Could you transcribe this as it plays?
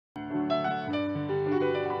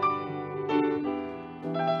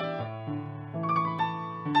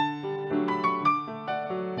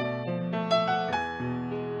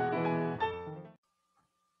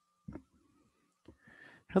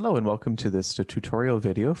Hello and welcome to this tutorial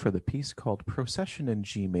video for the piece called Procession in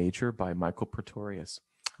G Major by Michael Praetorius.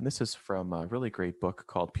 And this is from a really great book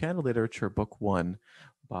called Piano Literature Book 1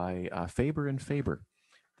 by Faber and Faber.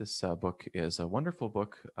 This book is a wonderful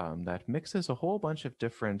book that mixes a whole bunch of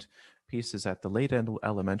different pieces at the late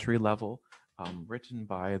elementary level written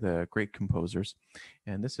by the great composers.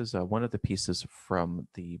 And this is one of the pieces from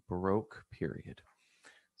the Baroque period.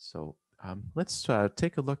 So let's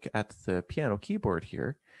take a look at the piano keyboard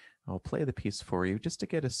here. I'll play the piece for you just to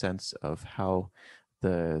get a sense of how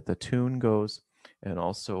the tune goes and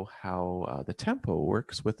also how the tempo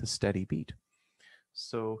works with the steady beat.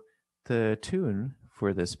 So the tune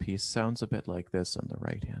for this piece sounds a bit like this on the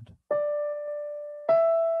right hand.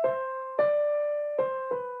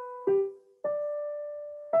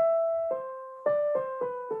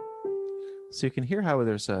 So you can hear how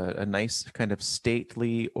there's a nice kind of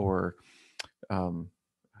stately or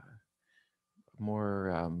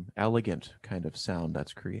more elegant kind of sound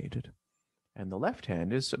that's created. And the left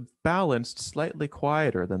hand is balanced slightly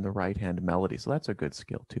quieter than the right hand melody, so that's a good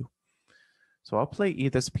skill too. So I'll play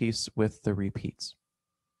this piece with the repeats.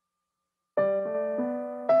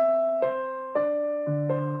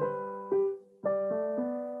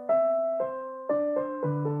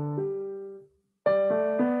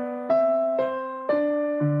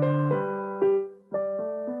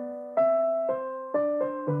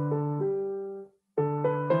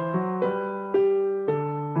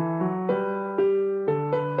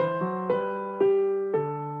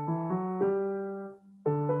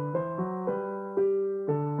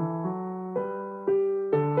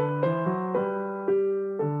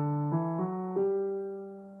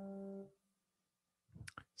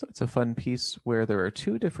 So it's a fun piece where there are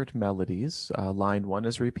two different melodies. Line 1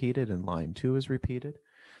 is repeated and line 2 is repeated.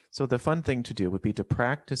 So the fun thing to do would be to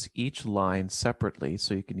practice each line separately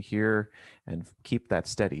so you can hear and keep that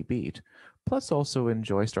steady beat, plus also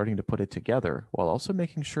enjoy starting to put it together while also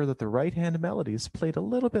making sure that the right hand melody is played a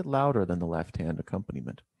little bit louder than the left hand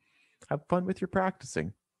accompaniment. Have fun with your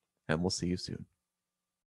practicing, and we'll see you soon.